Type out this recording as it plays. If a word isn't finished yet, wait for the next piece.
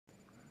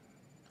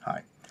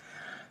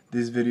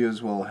These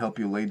videos will help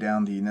you lay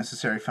down the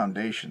necessary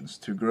foundations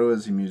to grow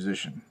as a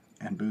musician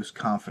and boost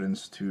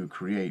confidence to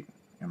create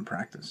and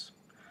practice.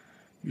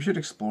 You should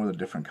explore the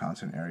different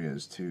content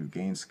areas to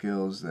gain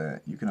skills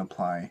that you can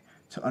apply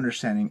to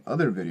understanding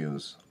other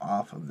videos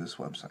off of this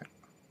website.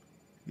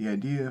 The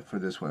idea for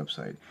this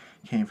website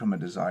came from a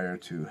desire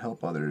to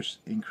help others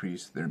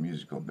increase their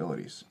musical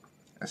abilities,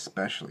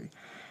 especially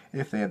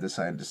if they have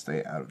decided to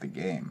stay out of the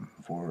game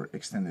for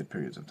extended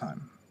periods of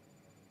time.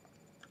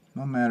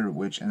 No matter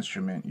which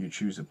instrument you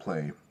choose to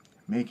play,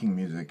 making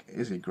music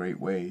is a great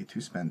way to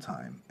spend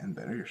time and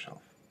better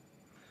yourself.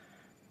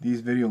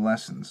 These video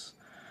lessons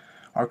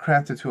are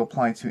crafted to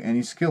apply to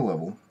any skill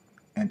level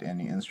and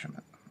any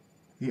instrument.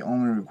 The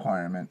only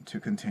requirement to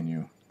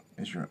continue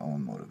is your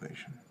own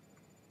motivation.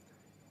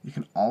 You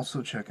can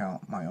also check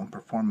out my own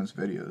performance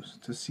videos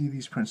to see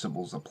these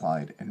principles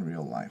applied in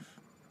real life.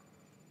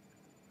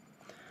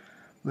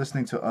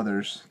 Listening to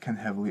others can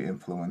heavily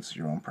influence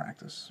your own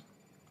practice.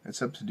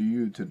 It's up to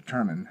you to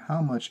determine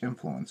how much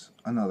influence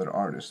another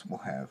artist will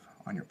have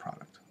on your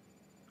product.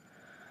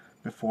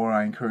 Before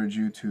I encourage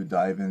you to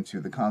dive into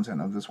the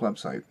content of this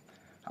website,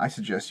 I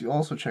suggest you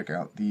also check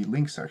out the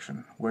link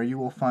section where you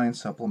will find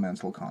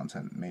supplemental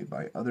content made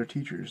by other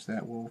teachers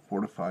that will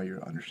fortify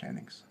your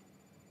understandings.